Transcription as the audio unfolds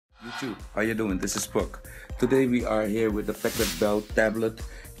YouTube, how you doing? This is Puck. Today we are here with the Packard Bell Tablet.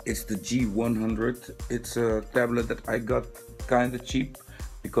 It's the G100. It's a tablet that I got kind of cheap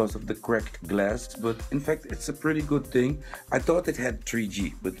because of the cracked glass, but in fact it's a pretty good thing. I thought it had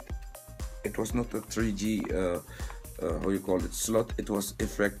 3G, but it was not a 3G how you call it, slot. It was in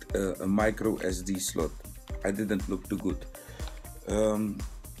fact a micro SD slot. I didn't look too good.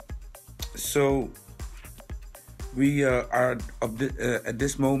 So we are at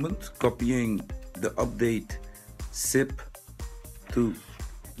this moment copying the update zip to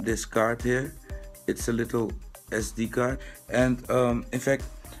this card here. It's a little SD card, and in fact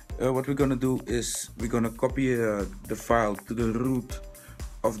what we're gonna do is we're gonna copy the file to the root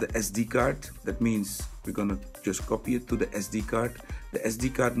of the SD card. That means we're gonna just copy it to the SD card. The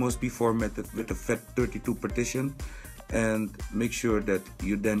SD card must be formatted with a FAT32 partition, and make sure that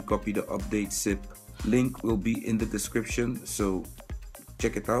you then copy the update zip. Link will be in the description, so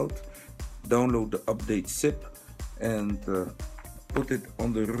check it out. Download the update zip and put it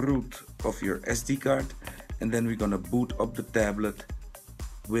on the root of your SD card, and then we're gonna boot up the tablet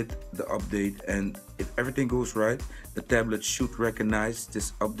with the update, and if everything goes right, the tablet should recognize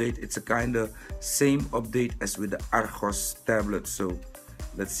this update. It's a kind of same update as with the Argos tablet, so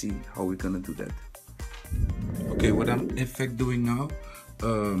let's see how we're gonna do that. Okay, what I'm in fact doing now,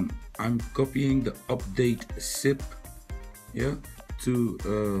 I'm copying the update zip, yeah, to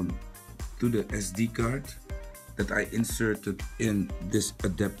the SD card that I inserted in this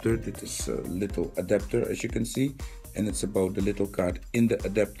adapter. This is a little adapter, as you can see, and it's about the little card in the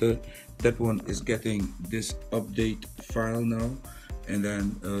adapter. That one is getting this update file now, and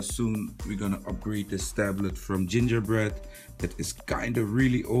then soon we're gonna upgrade this tablet from Gingerbread, that is kind of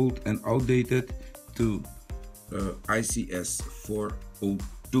really old and outdated, to ICS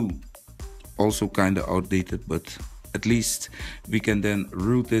 402, also kind of outdated, but at least we can then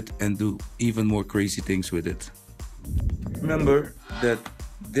root it and do even more crazy things with it. Remember that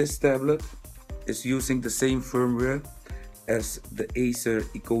this tablet is using the same firmware as the Acer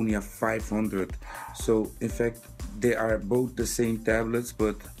Iconia 500, so in fact they are both the same tablets,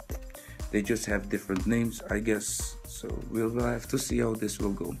 but they just have different names, I guess. So we'll have to see how this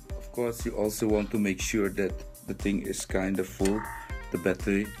will go. Of course, you also want to make sure that the thing is kind of full, the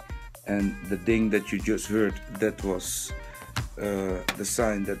battery, and the thing that you just heard, that was the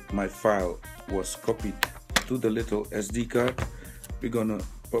sign that my file was copied to the little SD card. We're gonna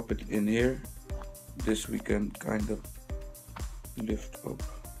pop it in here. This we can kind of lift up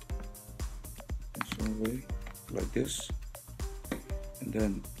in some way, like this, and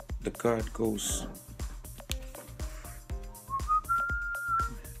then the card goes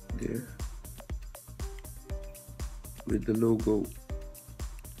there with the logo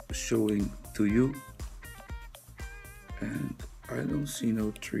showing to you, and I don't see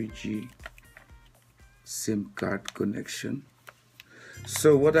no 3G SIM card connection.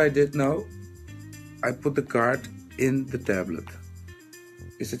 So what I did now, I put the card in the tablet.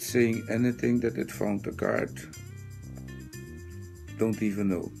 Is it saying anything that it found the card? Don't even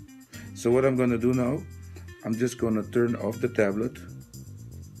know. So what I'm gonna do now, I'm just gonna turn off the tablet,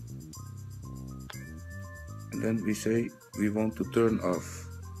 and then we say we want to turn off.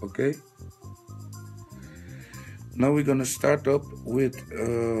 Okay, now we're gonna start up with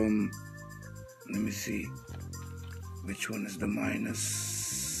let me see which one is the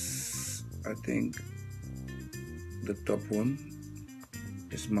minus. I think the top one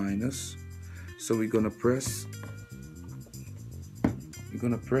is minus, so we're gonna press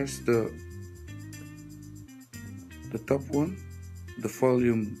the top one, the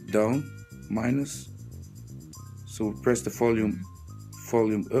volume down, minus. So we press the volume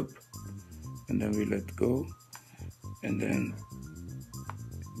up, and then we let go, and then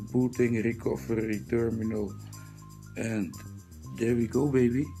booting recovery terminal, and there we go,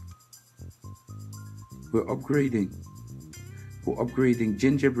 baby. We're upgrading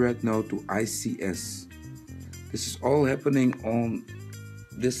Gingerbread now to ICS. This is all happening on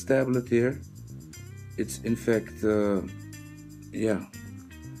this tablet here. It's in fact yeah,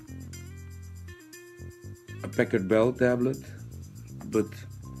 a Packard Bell tablet, but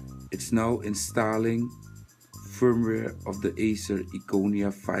it's now installing firmware of the Acer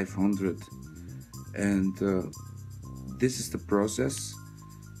Iconia 500, and this is the process.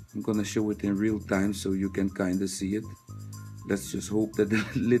 I'm gonna show it in real time so you can kind of see it. Let's just hope that the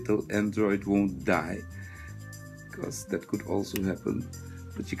little Android won't die, because that could also happen.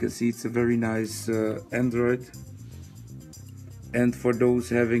 But you can see it's a very nice Android. En voor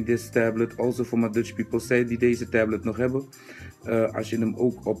those having this tablet, also voor mijn Dutch people, zij die deze tablet nog hebben, als je hem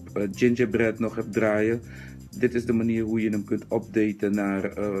ook op Gingerbread nog hebt draaien, dit is de manier hoe je hem kunt updaten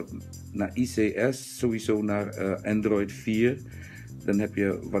naar ICS, sowieso naar Android 4. Dan heb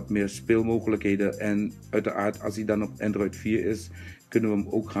je wat meer speelmogelijkheden en uiteraard als hij dan op Android 4 is, kunnen we hem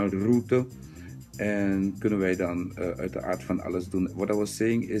ook gaan routen. En kunnen wij dan uiteraard van alles doen. What I was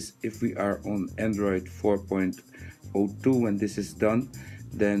saying is, if we are on Android 4.02 and this is done,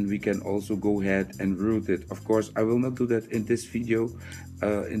 then we can also go ahead and root it. Of course, I will not do that in this video.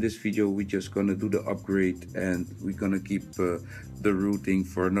 In this video, we're just gonna do the upgrade and we're gonna keep the routing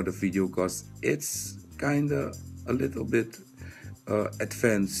for another video because it's kinda a little bit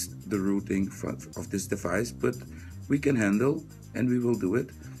advanced, the routing of this device, but we can handle and we will do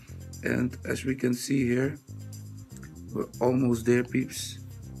it. And as we can see here, we're almost there, peeps.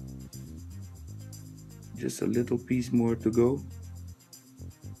 Just a little piece more to go.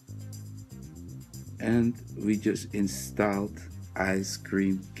 And we just installed ice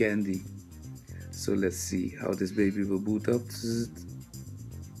cream candy. So let's see how this baby will boot up.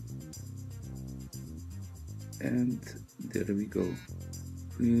 And there we go.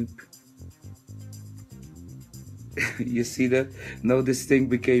 You see that? Now this thing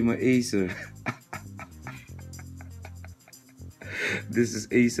became an Acer. This is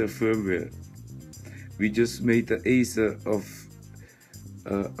Acer firmware. We just made the Acer of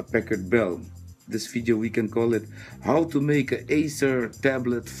a Packard Bell. This video we can call it how to make an Acer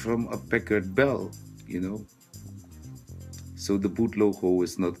tablet from a Packard Bell, you know. So the boot logo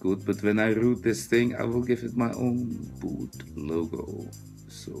is not good, but when I root this thing, I will give it my own boot logo.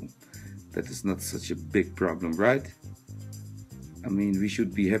 So that is not such a big problem, right? I mean, we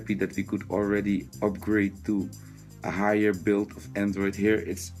should be happy that we could already upgrade to a higher build of Android. Here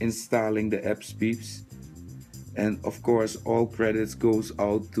it's installing the apps, peeps. And of course, all credits goes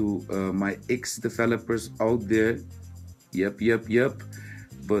out to my X developers out there. Yep.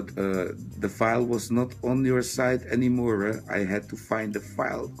 But the file was not on your site anymore. I had to find the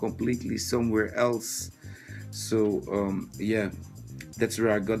file completely somewhere else. So yeah, that's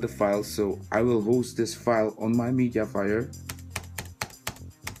where I got the file. So I will host this file on my Mediafire,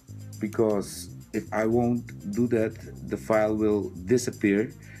 because if I won't do that, the file will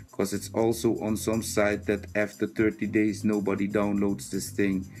disappear, because it's also on some site that after 30 days nobody downloads this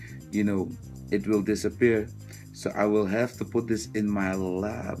thing, you know, it will disappear. So I will have to put this in my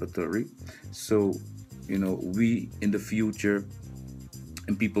laboratory. So, you know, we in the future,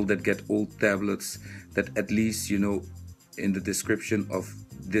 and people that get old tablets, that at least, you know, in the description of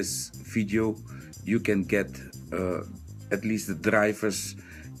this video, you can get at least the drivers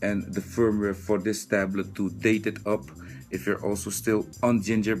and the firmware for this tablet to date it up if you're also still on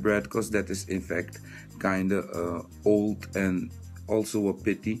Gingerbread, because that is in fact kind of old and also a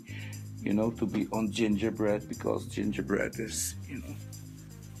pity, you know, to be on Gingerbread, because Gingerbread is, you know,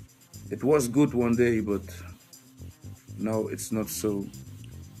 it was good one day, but now it's not so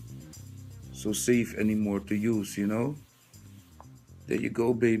safe anymore to use, you know. There you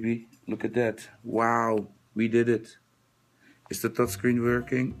go, baby. Look at that. Wow, we did it. Is the touchscreen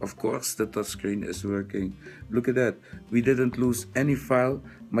working? Of course the touchscreen is working. Look at that. We didn't lose any file.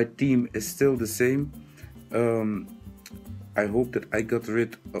 My team is still the same. I hope that I got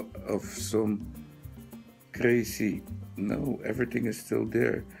rid of some crazy... No, everything is still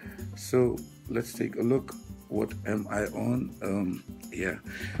there. So let's take a look. What am I on? Yeah,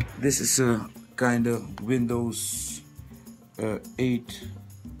 this is a kind of Windows 8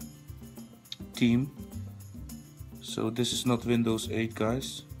 team. So this is not Windows 8,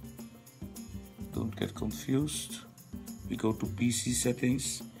 guys. Don't get confused. We go to PC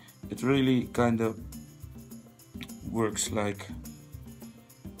settings. It really kind of works like,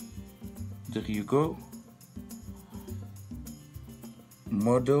 there you go.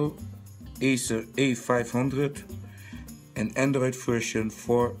 Model Acer A500 and Android version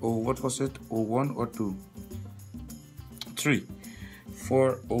 4.0, what was it? 01 or 2? 3.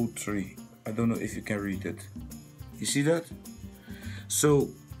 4.03. I don't know if you can read it. You see that? So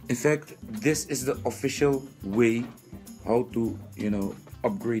in fact, this is the official way how to, you know,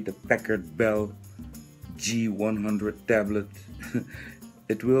 upgrade the Packard Bell G100 tablet.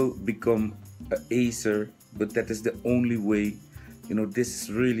 It will become an Acer, but that is the only way. You know, this is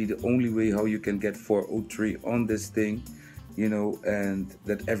really the only way how you can get 403 on this thing, you know, and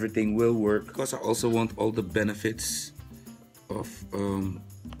that everything will work. Because I also want all the benefits of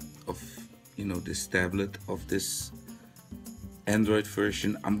you know, this tablet, of this Android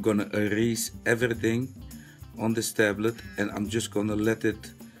version. I'm gonna erase everything on this tablet and I'm just gonna let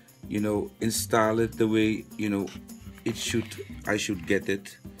it, you know, install it the way, you know, it should, I should get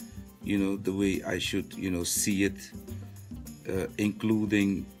it, you know, the way I should, you know, see it,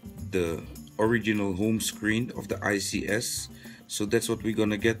 including the original home screen of the ICS. So that's what we're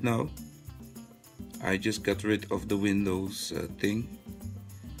gonna get now. I just got rid of the Windows thing.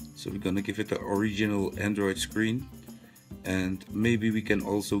 So we're gonna give it the original Android screen, and maybe we can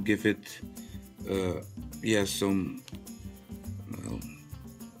also give it yeah, some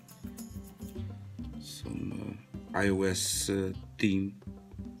iOS theme,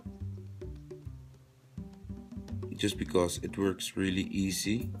 just because it works really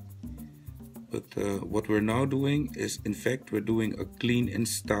easy. But what we're now doing is, in fact, we're doing a clean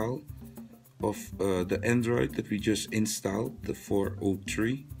install of the Android that we just installed, the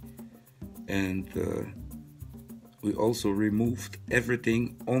 403, and we also removed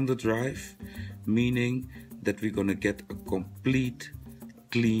everything on the drive, meaning that we're gonna get a complete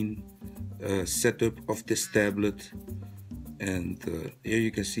clean setup of this tablet. And here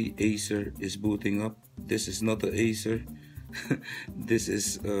you can see Acer is booting up. This is not the Acer. This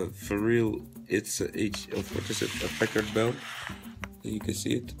is for real. It's a what is it? A Packard Bell. You can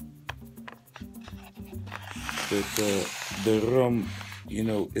see it. But the ROM, you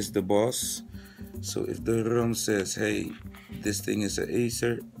know, is the boss. So if the ROM says, "Hey, this thing is an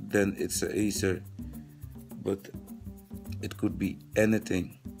Acer," then it's an Acer. But it could be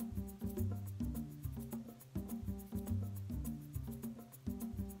anything.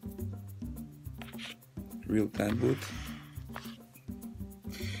 Real-time boot.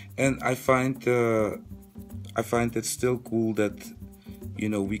 And I find it still cool that, you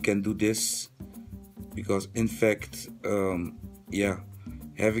know, we can do this, because in fact, yeah,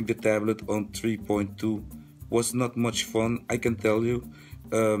 having the tablet on 3.2 was not much fun, I can tell you.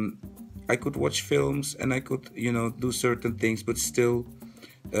 I could watch films and I could, you know, do certain things, but still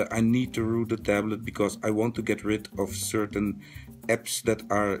I need to root the tablet because I want to get rid of certain apps that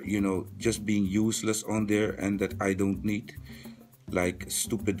are, you know, just being useless on there and that I don't need, like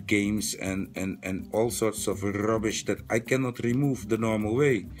stupid games and all sorts of rubbish that I cannot remove the normal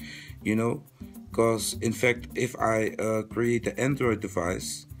way, you know. Because in fact, if I create an Android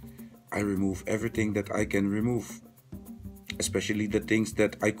device, I remove everything that I can remove, especially the things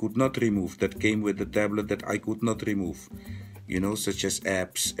that I could not remove, that came with the tablet that I could not remove, you know, such as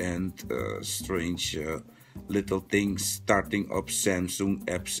apps and strange little things, starting up Samsung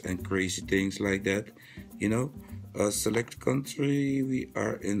apps and crazy things like that, you know. Select country, we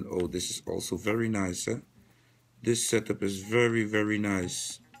are in, oh, this is also very nice, huh? This setup is very, very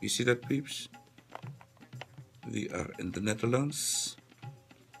nice. You see that, peeps? We are in the Netherlands.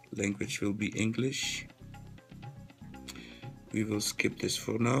 Language will be English. We will skip this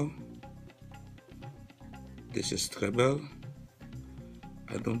for now. This is treble.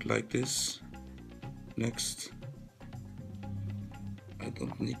 I don't like this. Next. I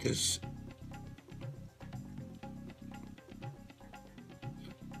don't need this.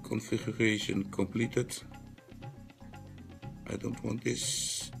 Configuration completed. I don't want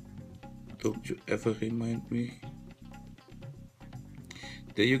this. Don't you ever remind me.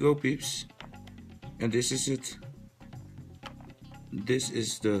 There you go, peeps. And this is it. This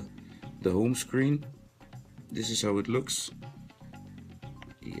is the home screen. This is how it looks.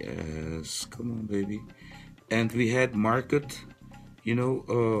 Yes, come on, baby. And we had Market, you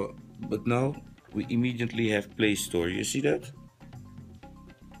know, but now we immediately have Play Store. You see that?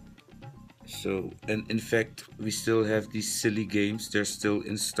 So, and in fact, we still have these silly games. They're still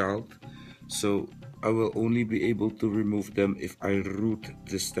installed. So I will only be able to remove them if I root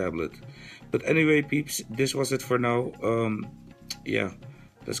this tablet. But anyway, peeps, this was it for now. Yeah,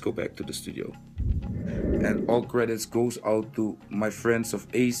 let's go back to the studio. And all credits goes out to my friends of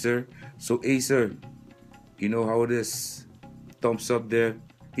Acer. So Acer, you know how it is. Thumbs up there,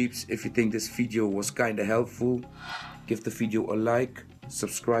 peeps. If you think this video was kind of helpful, give the video a like.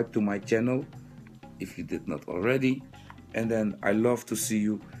 Subscribe to my channel if you did not already, and then I love to see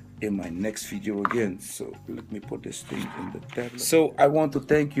you in my next video again. So let me put this thing in the tablet. So I want to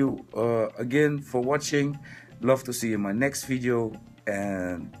thank you again for watching. Love to see you in my next video,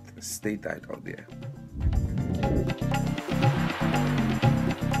 and stay tight out there.